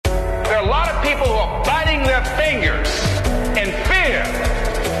people who are biting their fingers in fear.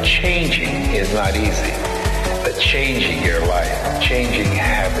 Changing is not easy, but changing your life, changing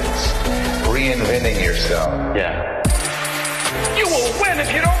habits, reinventing yourself. Yeah. You will win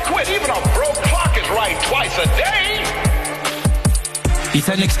if you don't quit. Even a broke clock is right twice a day. It's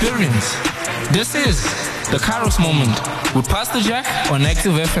an experience. This is the Kairos Moment with Pastor Jack on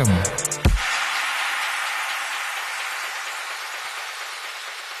Active FM.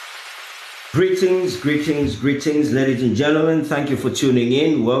 Greetings, ladies and gentlemen. Thank you for tuning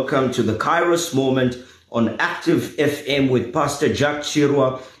in. Welcome to the Kairos Moment on Active FM with Pastor Jack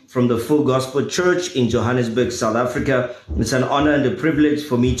Chirwa from the Full Gospel Church in Johannesburg, South Africa. It's an honor and a privilege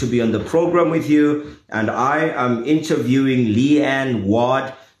for me to be on the program with you. And I am interviewing Leanne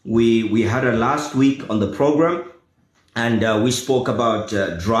Ward. We had her last week on the program, and we spoke about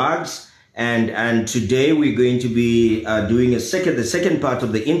drugs. And today we're going to be doing the second part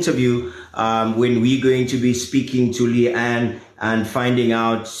of the interview when we're going to be speaking to Leanne and finding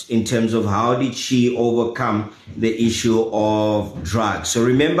out in terms of how did she overcome the issue of drugs. So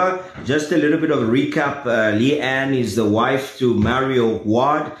remember, just a little bit of a recap. Leanne is the wife to Mario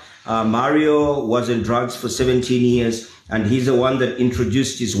Ward. Mario was in drugs for 17 years, and he's the one that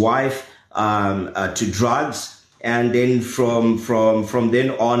introduced his wife to drugs. And then from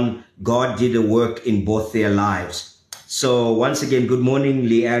then on, God did a work in both their lives. So once again, good morning,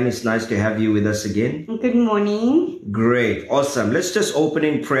 Leanne. It's nice to have you with us again. Good morning. Great. Awesome. Let's just open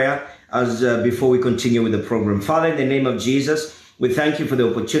in prayer as before we continue with the program. Father, in the name of Jesus, we thank you for the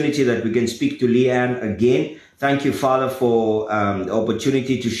opportunity that we can speak to Leanne again. Thank you, Father, for the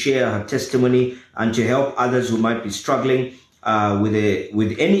opportunity to share her testimony and to help others who might be struggling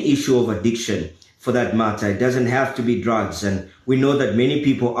with any issue of addiction. For that matter, it doesn't have to be drugs. And we know that many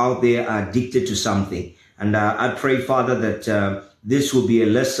people out there are addicted to something. And I pray, Father, that this will be a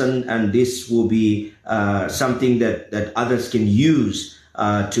lesson and this will be something that others can use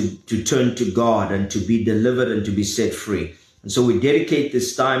to turn to God and to be delivered and to be set free. And so we dedicate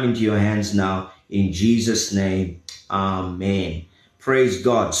this time into your hands now in Jesus' name. Amen. Praise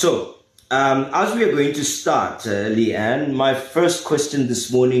God. So as we are going to start, Leanne, my first question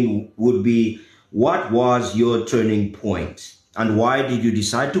this morning would be, what was your turning point and why did you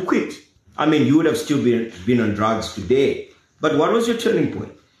decide to quit? I mean, you would have still been on drugs today, but what was your turning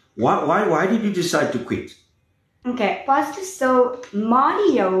point? Why did you decide to quit? Okay, Pastor, so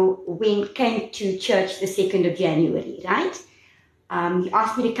Mario came to church the 2nd of January, right? He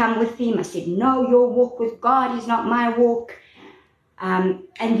asked me to come with him. I said, no, your walk with God is not my walk. And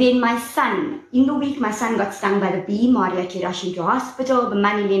then my son, in the week, my son got stung by the bee. Mario had to rush into hospital. The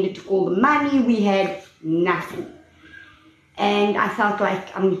money lender took all the money. We had nothing. And I felt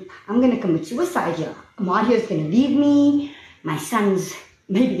like I'm going to commit suicide here. Mario's going to leave me. My son's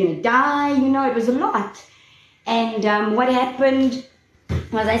maybe going to die. You know, it was a lot. And what happened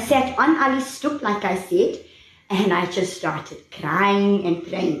was I sat on Ali's stoop, like I said, and I just started crying and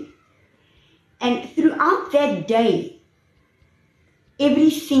praying. And throughout that day,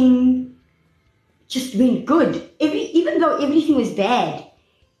 everything just went good. Even though everything was bad,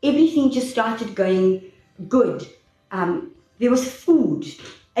 everything just started going good. There was food.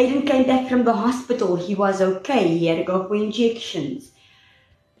 Aiden came back from the hospital. He was okay. He had to go for injections.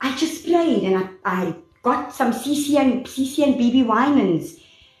 I just prayed and I got some CC and BB Winans.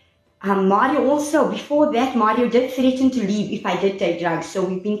 Mario also, before that, Mario did threaten to leave if I did take drugs. So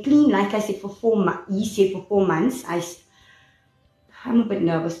we've been clean, like I said, for 4 months. He said for 4 months. I'm a bit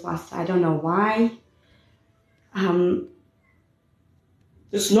nervous, Pastor. I don't know why.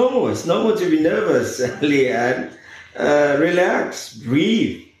 It's normal. It's normal to be nervous, Leanne. Relax,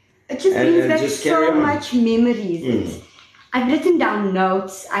 breathe. It just means there's so much memories. I've written down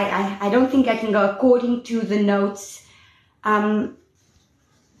notes. I don't think I can go according to the notes. I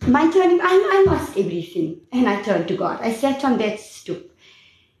lost everything and I turned to God. I sat on that stoop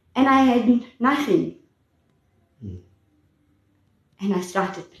and I had nothing. And I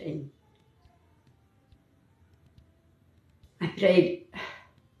started praying. I prayed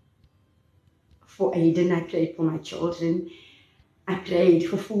for Aiden. I prayed for my children. I prayed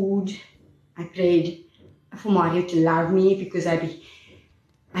for food. I prayed for Mario to love me because I've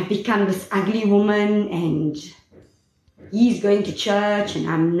become this ugly woman and he's going to church and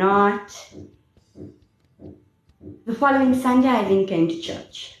I'm not. The following Sunday, I then came to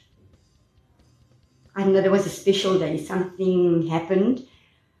church. I don't know, there was a special day. Something happened.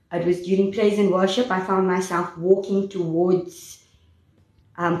 It was during praise and worship. I found myself walking towards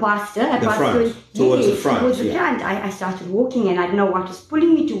Pastor. Towards the front. I started walking and I don't know what was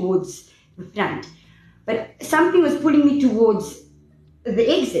pulling me towards the front. But something was pulling me towards the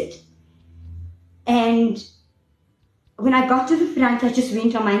exit. And when I got to the front, I just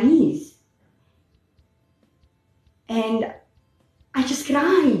went on my knees. And I just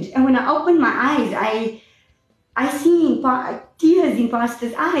cried. And when I opened my eyes, I seen tears in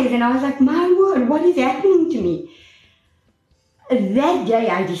Pastor's eyes. And I was like, my word, what is happening to me? That day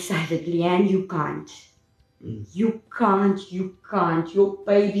I decided, Leanne, you can't. You can't. Your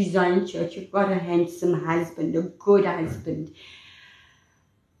baby's are in church. You've got a handsome husband, a good husband.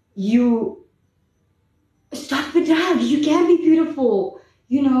 You stop the drugs. You can be beautiful.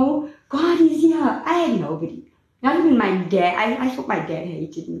 You know, God is here. I had nobody. Not even my dad. I thought my dad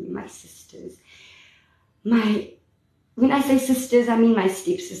hated me. My sisters. When I say sisters, I mean my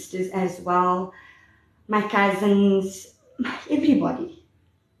stepsisters as well. My cousins. Everybody.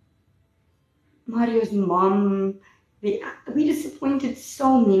 Mario's mom. We disappointed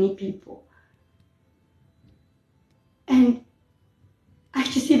so many people. And I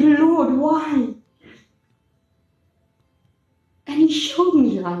just said, Lord, why? And He showed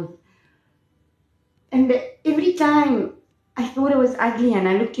me love. And every time I thought I was ugly and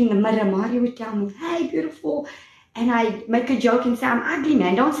I looked in the mirror, Mario would tell me, hey, beautiful. And I'd make a joke and say, I'm ugly,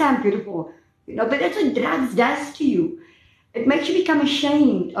 man. Don't say I'm beautiful. You know, but that's what drugs does to you. It makes you become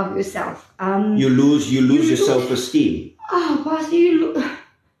ashamed of yourself. You lose your self-esteem. Oh, Pastor,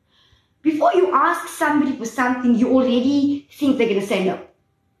 before you ask somebody for something, you already think they're going to say no.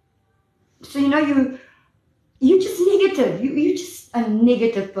 So, you know, you're just negative. You're just a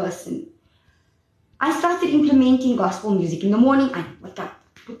negative person. I started implementing gospel music. In the morning, I wake up,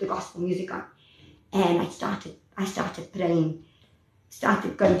 put the gospel music on. And I started praying.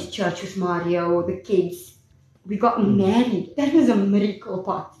 Started going to church with Mario, the kids. We got married. That was a miracle,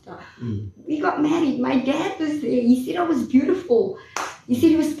 Pastor. We got married. My dad was there. He said I was beautiful. He said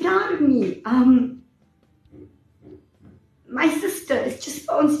he was proud of me. My sister just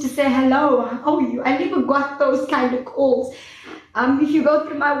phones to say hello. How are you? I never got those kind of calls. If you go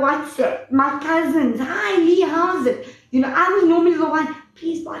through my WhatsApp, my cousins, hi Lee, how's it? You know, I was normally the one,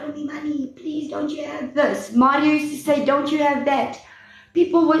 please borrow me money. Please, don't you have this? Mario used to say, don't you have that?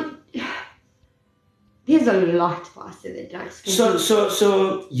 People would... There's a lot, Pastor, that drugs can do.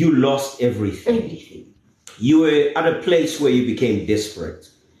 So you lost everything. Everything. You were at a place where you became desperate.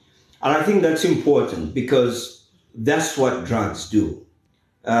 And I think that's important because that's what drugs do.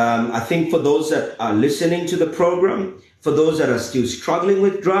 I think for those that are listening to the program, for those that are still struggling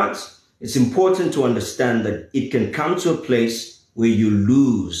with drugs, it's important to understand that it can come to a place where you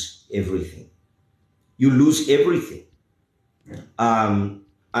lose everything. You lose everything.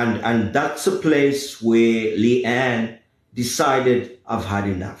 And that's a place where Leanne decided, I've had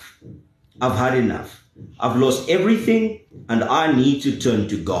enough. I've had enough. I've lost everything and I need to turn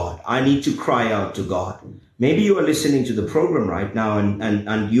to God. I need to cry out to God. Maybe you are listening to the program right now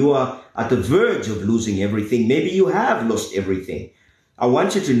and you are at the verge of losing everything. Maybe you have lost everything. I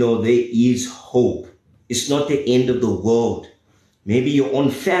want you to know there is hope. It's not the end of the world. Maybe your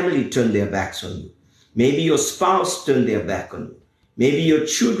own family turned their backs on you. Maybe your spouse turned their back on you. Maybe your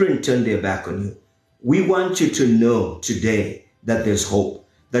children turned their back on you. We want you to know today that there's hope,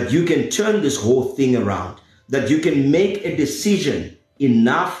 that you can turn this whole thing around, that you can make a decision.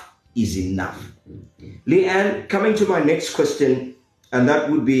 Enough is enough. Leanne, coming to my next question, and that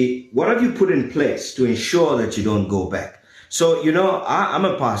would be, what have you put in place to ensure that you don't go back? So, you know, I'm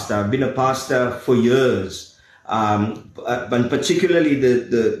a pastor. I've been a pastor for years, but particularly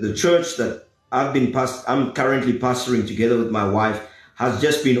the church that I'm currently pastoring together with my wife has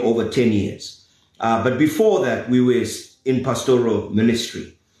just been over 10 years. But before that, we were in pastoral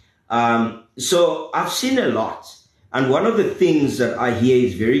ministry. So I've seen a lot. And one of the things that I hear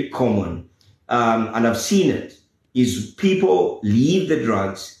is very common, and I've seen it, is people leave the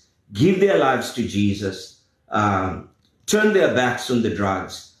drugs, give their lives to Jesus, turn their backs on the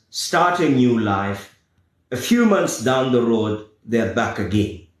drugs, start a new life. A few months down the road, they're back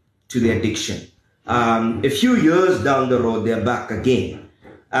again to the addiction. A few years down the road, they're back again.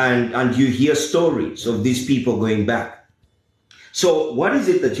 And you hear stories of these people going back. So what is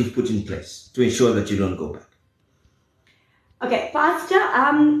it that you've put in place to ensure that you don't go back? Okay, Pastor,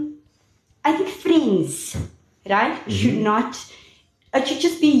 I think friends, right, it should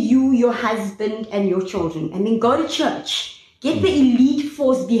just be you, your husband, and your children. And then go to church. Get the elite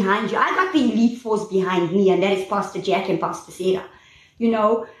force behind you. I got the elite force behind me, and that is Pastor Jack and Pastor Sarah. You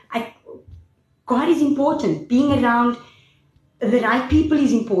know, God is important. Being around the right people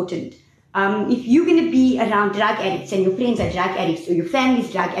is important. If you're going to be around drug addicts and your friends are drug addicts or your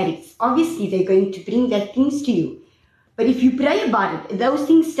family's drug addicts, obviously they're going to bring that things to you. But if you pray about it, those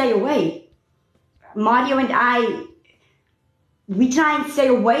things stay away. Mario and I, we try and stay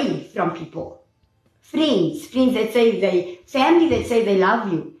away from people. friends that say family that say they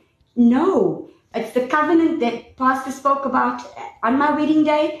love you. No, it's the covenant that Pastor spoke about on my wedding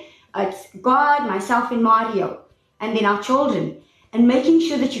day. It's God, myself, and Mario, and then our children, and making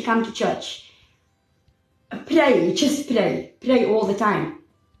sure that you come to church. Pray, just pray all the time.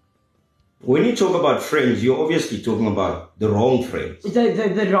 When you talk about friends, you're obviously talking about the wrong friends.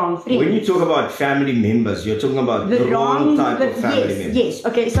 The wrong friends. When you talk about family members, you're talking about the wrong type of family members. Yes.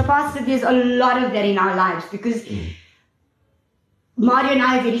 Okay, so Pastor, there's a lot of that in our lives because Mario and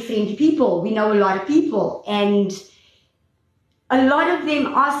I are very friendly people. We know a lot of people, and a lot of them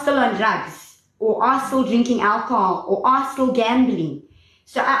are still on drugs, or are still drinking alcohol, or are still gambling.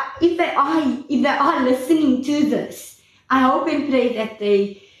 So if they are listening to this, I hope and pray that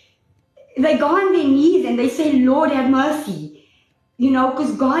they go on their knees and they say, Lord, have mercy.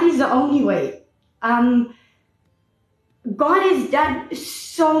 Because God is the only way. God has done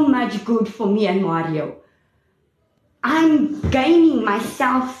so much good for me and Mario. I'm gaining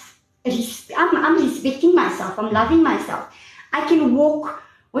myself. I'm respecting myself. I'm loving myself. I can walk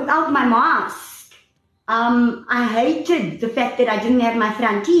without my mask. I hated the fact that I didn't have my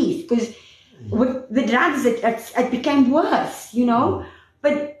front teeth because with the drugs, it became worse,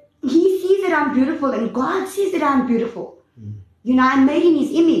 But He sees that I'm beautiful, and God sees that I'm beautiful. I'm made in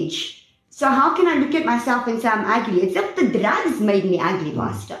His image. So how can I look at myself and say I'm ugly? Except the drugs made me ugly,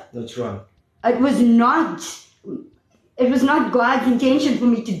 Pastor. That's right. It was not God's intention for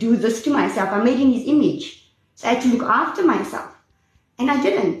me to do this to myself. I'm made in His image. So I had to look after myself. And I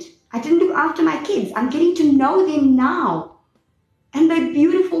didn't. I didn't look after my kids. I'm getting to know them now. And they're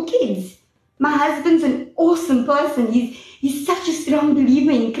beautiful kids. My husband's an awesome person. He's such a strong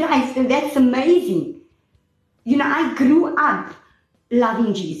believer in Christ, and that's amazing. I grew up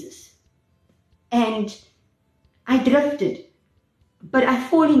loving Jesus. And I drifted. But I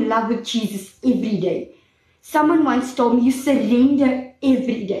fall in love with Jesus every day. Someone once told me, you surrender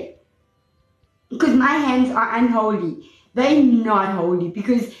every day. Because my hands are unholy. They're not holy.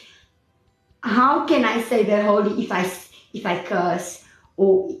 Because how can I say they're holy if I curse?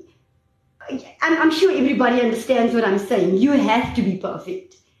 Or I'm sure everybody understands what I'm saying. You have to be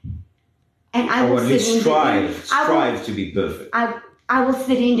perfect. And I will strive to be perfect. I will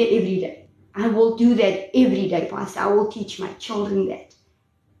surrender every day. I will do that every day, Pastor. I will teach my children that.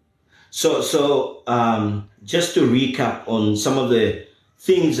 So just to recap on some of the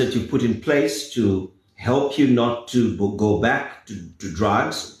things that you put in place to help you not to go back to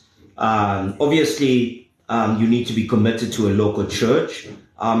drugs. Obviously, you need to be committed to a local church.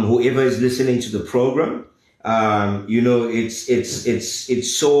 Whoever is listening to the program,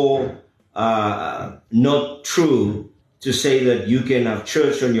 it's so not true to say that you can have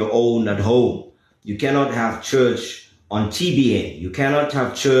church on your own at home. You cannot have church on TBN. You cannot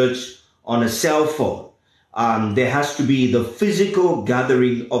have church on a cell phone. There has to be the physical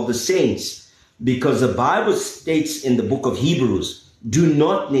gathering of the saints, because the Bible states in the book of Hebrews, do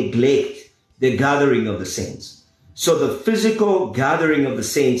not neglect the gathering of the saints. So the physical gathering of the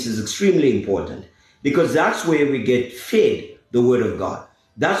saints is extremely important, because that's where we get fed the word of God.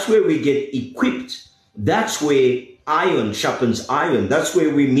 That's where we get equipped. That's where iron sharpens iron. That's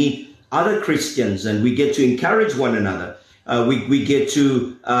where we meet other Christians and we get to encourage one another. We get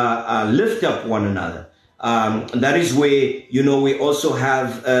to lift up one another. That is where, we also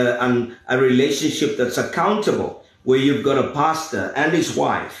have a relationship that's accountable, where you've got a pastor and his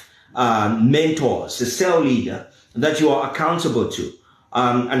wife, mentors, a cell leader that you are accountable to.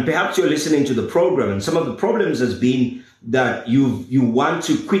 And perhaps you're listening to the program, and some of the problems has been that you want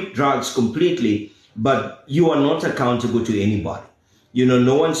to quit drugs completely, but you are not accountable to anybody.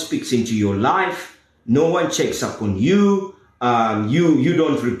 No one speaks into your life. No one checks up on you. You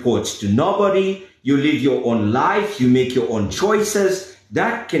don't report to nobody. You live your own life. You make your own choices.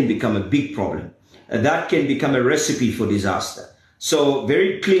 That can become a big problem. That can become a recipe for disaster. So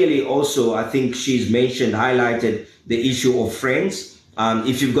very clearly also, I think she's highlighted the issue of friends.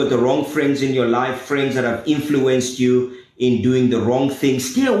 If you've got the wrong friends in your life, friends that have influenced you in doing the wrong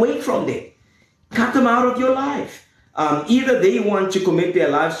things, stay away from them. Cut them out of your life. Either they want to commit their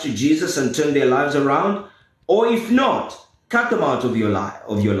lives to Jesus and turn their lives around, or if not, cut them out of your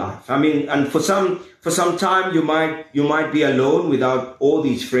life. I mean, and for some time you might be alone without all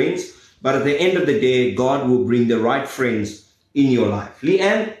these friends, but at the end of the day, God will bring the right friends in your life.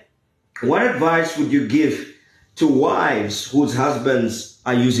 Leanne, what advice would you give to wives whose husbands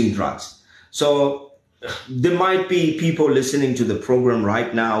are using drugs? So there might be people listening to the program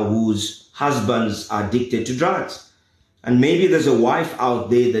right now whose husbands are addicted to drugs. And maybe there's a wife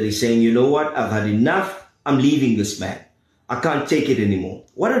out there that is saying, you know what, I've had enough. I'm leaving this man. I can't take it anymore.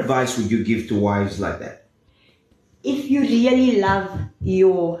 What advice would you give to wives like that? If you really love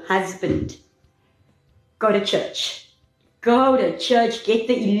your husband, go to church. Go to church. Get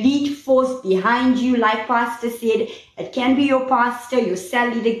the elite force behind you, like Pastor said. It can be your pastor, your cell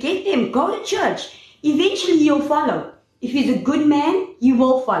leader. Get them. Go to church. Eventually he'll follow. If he's a good man, he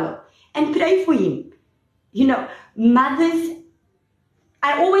will follow. And pray for him. You know, mothers,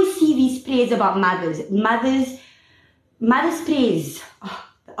 I always see these prayers about mothers. Mothers' prayers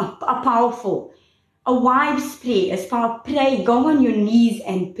are powerful. A wife's prayer is powerful. Pray. Go on your knees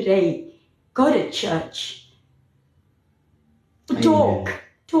and pray. Go to church. Amen.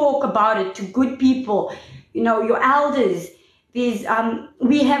 Talk about it to good people, you know, your elders. There's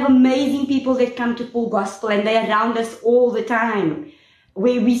we have amazing people that come to Full Gospel, and they're around us all the time,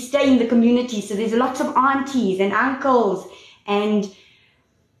 where we stay in the community. So there's lots of aunties and uncles, and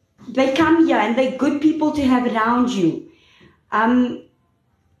they come here, and they're good people to have around you.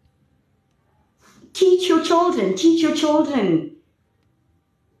 Teach your children.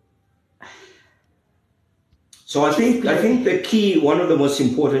 So I think the key, one of the most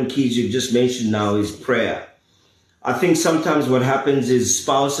important keys you've just mentioned now, is prayer. I think sometimes what happens is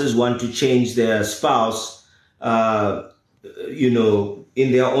spouses want to change their spouse, in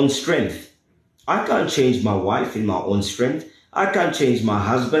their own strength. I can't change my wife in my own strength. I can't change my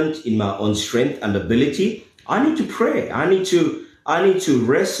husband in my own strength and ability. I need to pray. I need to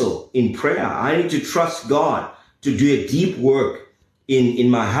wrestle in prayer. I need to trust God to do a deep work in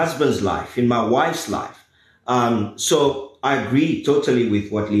my husband's life, in my wife's life. So I agree totally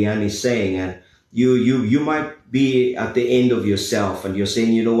with what Leanne is saying, and you might be at the end of yourself and you're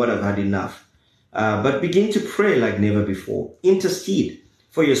saying, you know what, I've had enough. But begin to pray like never before. Intercede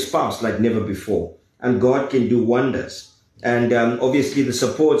for your spouse like never before, and God can do wonders. And obviously the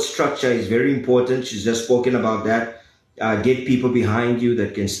support structure is very important. She's just spoken about that. Get people behind you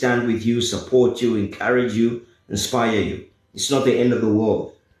that can stand with you, support you, encourage you, inspire you. It's not the end of the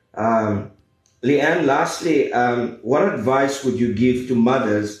world. Leanne, lastly, what advice would you give to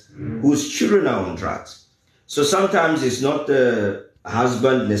mothers whose children are on drugs? So sometimes it's not the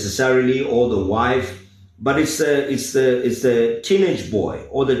husband necessarily or the wife, but it's the teenage boy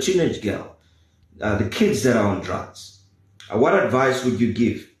or the teenage girl, the kids that are on drugs. What advice would you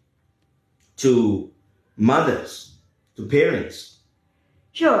give to mothers, to parents?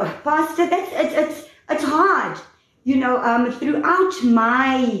 Sure, Pastor, it's hard. You know, throughout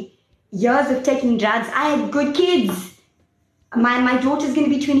my years of taking drugs, I had good kids. My daughter's going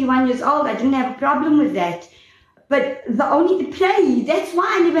to be 21 years old. I didn't have a problem with that. But the pray, that's why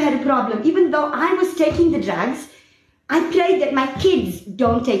I never had a problem. Even though I was taking the drugs, I prayed that my kids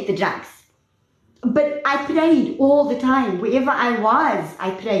don't take the drugs. But I prayed all the time. Wherever I was, I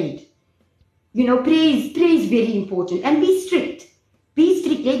prayed. You know, prayer is very important. And be strict. Be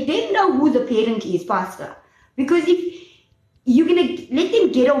strict. Let them know who the parent is, Pastor. Because if you're going to let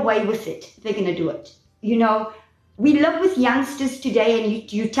them get away with it, they're going to do it. You know, we live with youngsters today,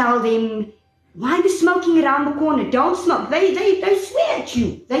 and you tell them, why are you smoking around the corner? Don't smoke. They swear at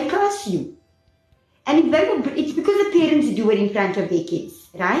you. They curse you. And it's because the parents do it in front of their kids,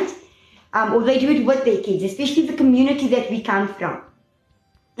 right? Or they do it with their kids, especially the community that we come from.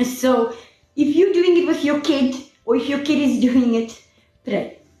 So if you're doing it with your kid, or if your kid is doing it,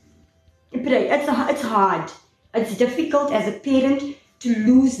 pray. Pray. It's hard. It's difficult as a parent to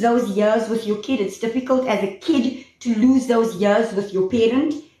lose those years with your kid. It's difficult as a kid to lose those years with your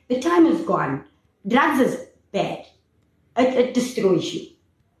parent. The time is gone. Drugs is bad. It destroys you.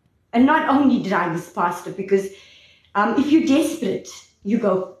 And not only drugs, Pastor, because if you're desperate, you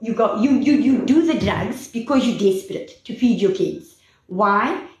do the drugs because you're desperate to feed your kids.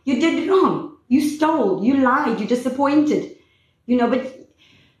 Why? You did wrong. You stole. You lied. You disappointed. You know, but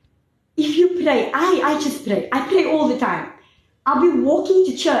if you pray, I just pray. I pray all the time. I'll be walking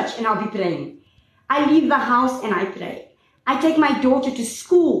to church and I'll be praying. I leave the house and I pray. I take my daughter to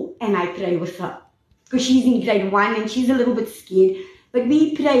school and I pray with her because she's in grade 1 and she's a little bit scared. But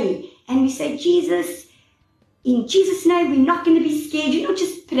we pray and we say, Jesus, in Jesus' name, we're not going to be scared. You know,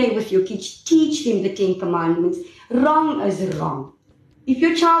 just pray with your kids. Teach them the 10 commandments. Wrong is wrong. If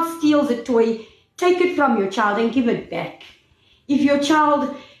your child steals a toy, take it from your child and give it back. If your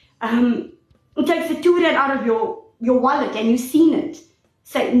child takes a 2 rand out of your wallet and you've seen it,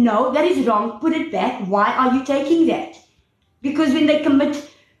 say, no, that is wrong. Put it back. Why are you taking that? Because when they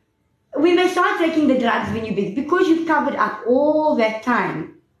start taking the drugs when you're big, because you've covered up all that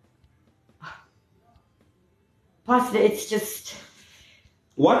time, Pastor, it's just...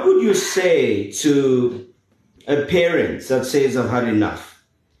 What would you say to a parent that says, I've had enough?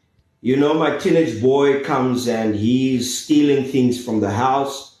 You know, my teenage boy comes and he's stealing things from the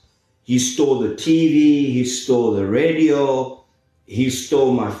house. He stole the TV, he stole the radio, he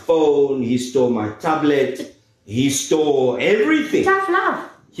stole my phone, he stole my tablet, he stole everything. Tough love.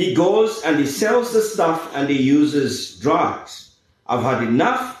 He goes and he sells the stuff and he uses drugs. I've had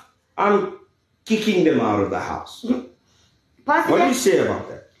enough. I'm kicking them out of the house. Pastor, What do you say about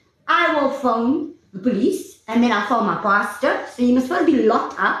that? I will phone the police and then I'll phone my pastor. So he must first be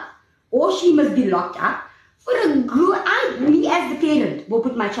locked up or she must be locked up. For me as the parent will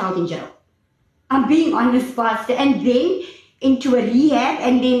put my child in jail. I'm being honest, Pastor. And then into a rehab,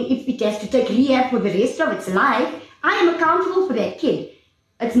 and then if it has to take rehab for the rest of its life, I am accountable for that kid.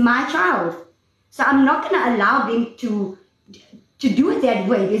 It's my child. So I'm not going to allow them to do it that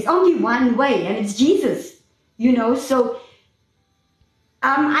way. There's only one way, and it's Jesus. You know, so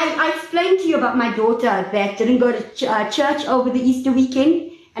I explained to you about my daughter that didn't go to church over the Easter weekend.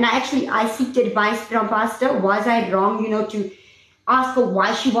 And I seeked advice from Pastor. Was I wrong, to ask her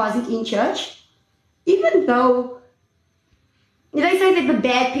why she wasn't in church? Even though they say that the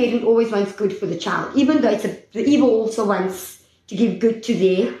bad parent always wants good for the child, even though the evil also wants to give good to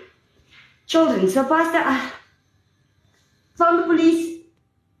their children. So Pastor, phone the police.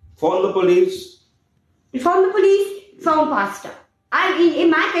 Phone the police. Phone the police, phone Pastor. In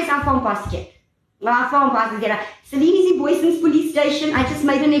my case, I phone Pastor. I phone Pastor. Celine is in Boyson's police station. I just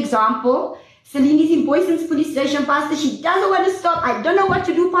made an example. Celine is in Boyson's police station, Pastor. She doesn't want to stop. I don't know what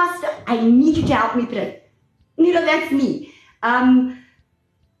to do, Pastor. I need you to help me pray. That's me.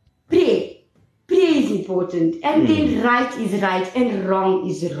 Pray. Prayer is important. And then right is right and wrong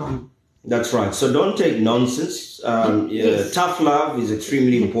is wrong. That's right. So don't take nonsense. Yes. Tough love is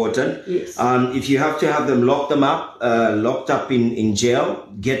extremely important. Yes. If you have to have them locked up in jail,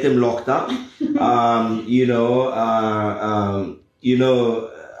 get them locked up.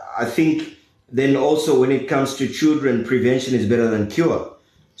 I think then also when it comes to children, prevention is better than cure.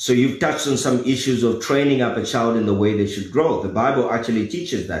 So you've touched on some issues of training up a child in the way they should grow. The Bible actually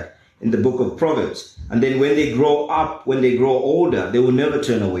teaches that in the book of Proverbs. And then when they grow up, when they grow older, they will never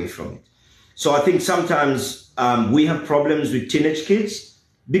turn away from it. So I think sometimes we have problems with teenage kids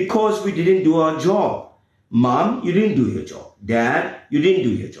because we didn't do our job. Mom, you didn't do your job. Dad, you didn't do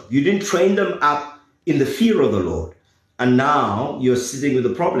your job. You didn't train them up in the fear of the Lord. And now you're sitting with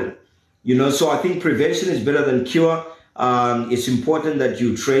a problem. So I think prevention is better than cure. It's important that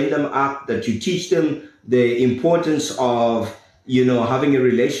you train them up, that you teach them the importance of, having a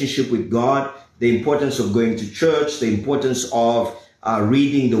relationship with God, the importance of going to church, the importance of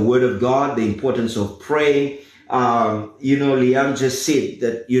reading the Word of God, the importance of praying. Liam just said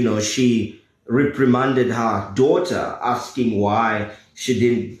that, she reprimanded her daughter, asking why she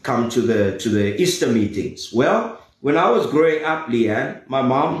didn't come to the Easter meetings. Well, when I was growing up, Leanne, my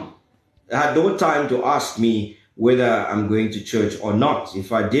mom had no time to ask me whether I'm going to church or not.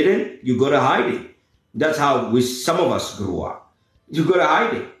 If I didn't, you go to hiding. That's how some of us grew up. You go to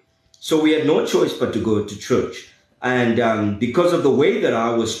hiding. So we had no choice but to go to church. And because of the way that I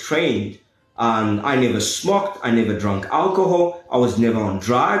was trained, I never smoked, I never drank alcohol, I was never on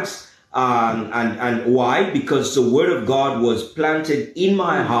drugs. And why? Because the Word of God was planted in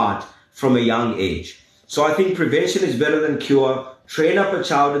my heart from a young age. So I think prevention is better than cure. Train up a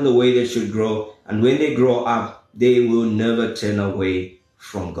child in the way they should grow. And when they grow up, they will never turn away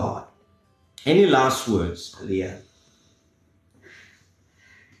from God. Any last words, Leah?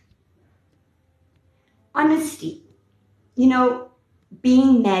 Honesty.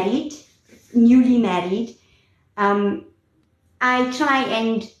 Being married, newly married, I try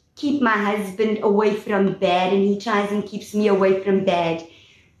and keep my husband away from bad, and he tries and keeps me away from bad.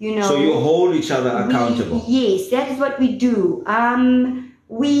 So you hold each other accountable. Yes, that is what we do.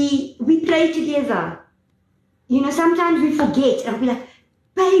 We pray together. Sometimes we forget, and we're like,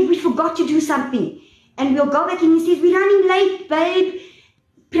 babe, we forgot to do something. And we'll go back and he says, we're running late, babe.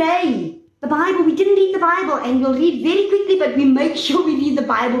 Pray. The Bible, we didn't read the Bible, and we'll read very quickly, but we make sure we read the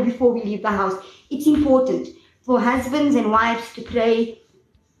Bible before we leave the house. It's important for husbands and wives to pray.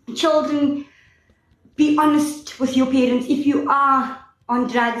 Children, be honest with your parents. If you are on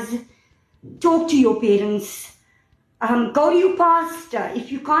drugs, talk to your parents. Go to your pastor.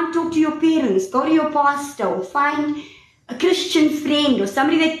 If you can't talk to your parents, go to your pastor or find a Christian friend or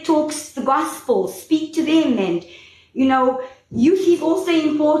somebody that talks the gospel. Speak to them. And, youth is also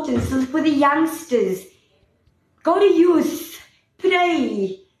important. So for the youngsters, go to youth,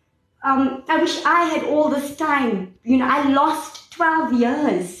 pray. I wish I had all this time. I lost 12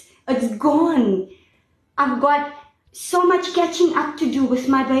 years. It's gone. I've got so much catching up to do with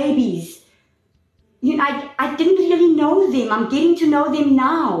my babies. I didn't really know them. I'm getting to know them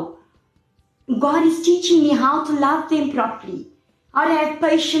now. God is teaching me how to love them properly, how to have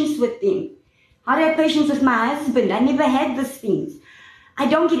patience with them, how to have patience with my husband. I never had these things. I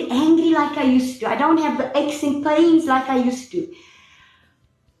don't get angry like I used to. I don't have the aches and pains like I used to.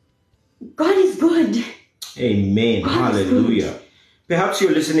 God is good. Amen. God is Hallelujah. good. Perhaps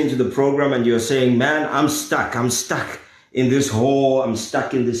you're listening to the program and you're saying, man, I'm stuck in this hole. I'm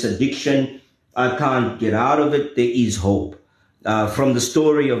stuck in this addiction. I can't get out of it. There is hope. From the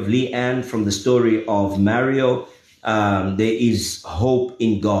story of Leanne, from the story of Mario, there is hope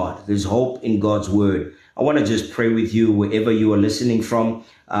in God. There's hope in God's word. I want to just pray with you wherever you are listening from.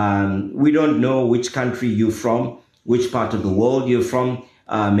 We don't know which country you're from, which part of the world you're from.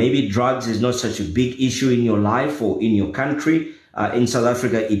 Maybe drugs is not such a big issue in your life or in your country. In South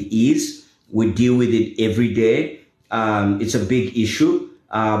Africa, it is. We deal with it every day. It's a big issue.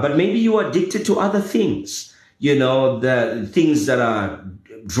 But maybe you are addicted to other things. You know, the things that are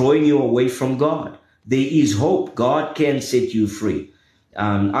drawing you away from God. There is hope. God can set you free.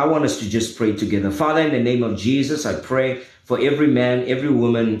 I want us to just pray together. Father, in the name of Jesus, I pray for every man, every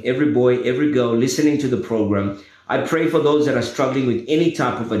woman, every boy, every girl listening to the program. I pray for those that are struggling with any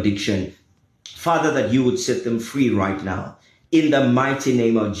type of addiction. Father, that you would set them free right now. In the mighty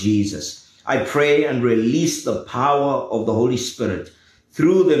name of Jesus, I pray and release the power of the Holy Spirit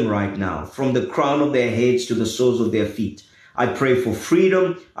through them right now, from the crown of their heads to the soles of their feet. I pray for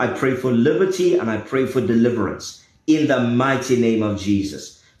freedom, I pray for liberty, and I pray for deliverance in the mighty name of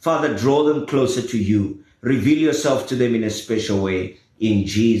Jesus. Father, draw them closer to you. Reveal yourself to them in a special way. In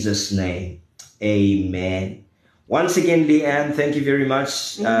Jesus' name, amen. Once again, Leanne, thank you very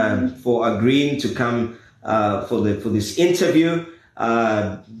much for agreeing to come for this interview.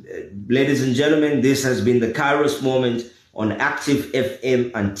 Ladies and gentlemen, this has been the Kairos Moment on Active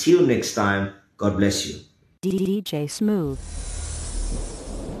FM. Until next time, God bless you. DJ Smooth.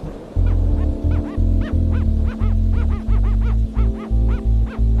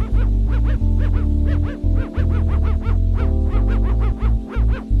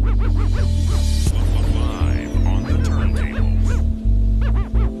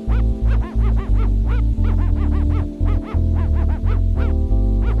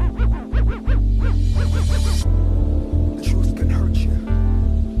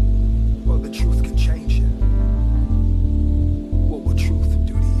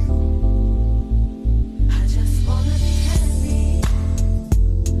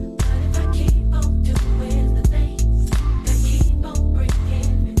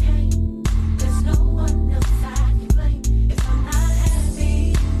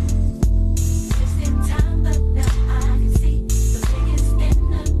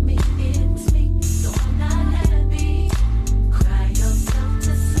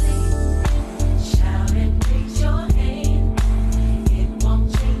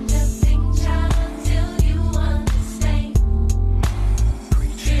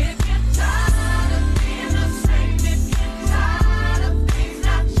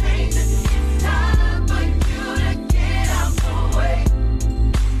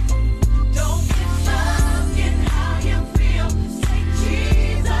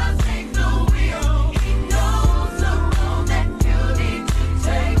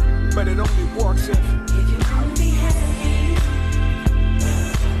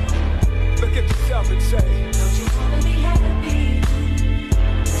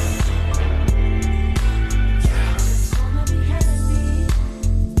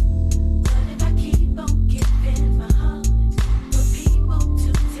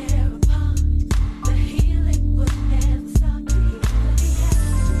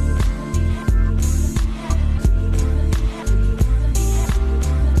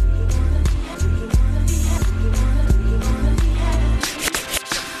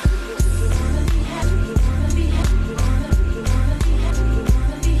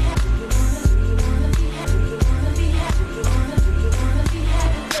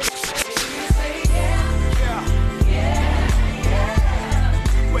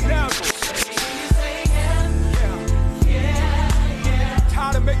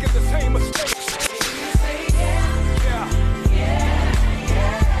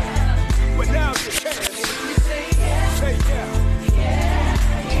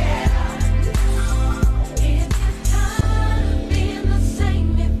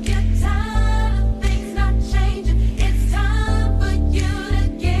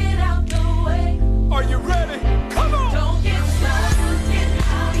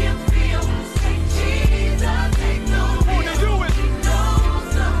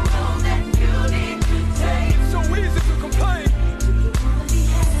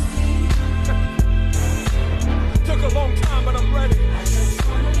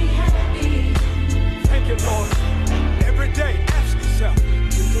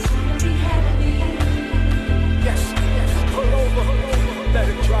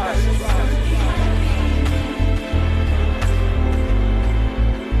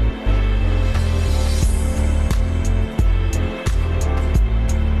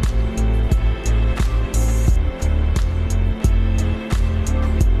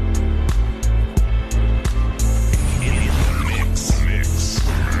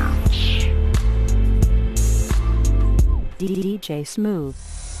 DJ Smooth.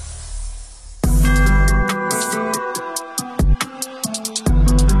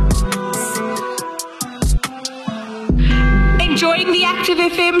 Enjoying the Active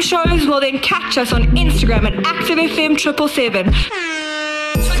FM shows? Well, then catch us on Instagram at ActiveFM777.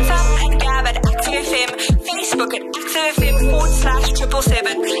 Twitter and Gab at ActiveFM, Facebook at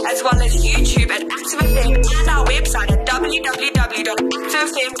ActiveFM/777, as well as YouTube at ActiveFM and our website at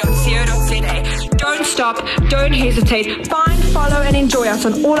www.activefm.co.za. Don't stop, don't hesitate. Find, follow and enjoy us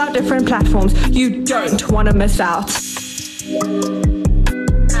on all our different platforms. You don't want to miss out.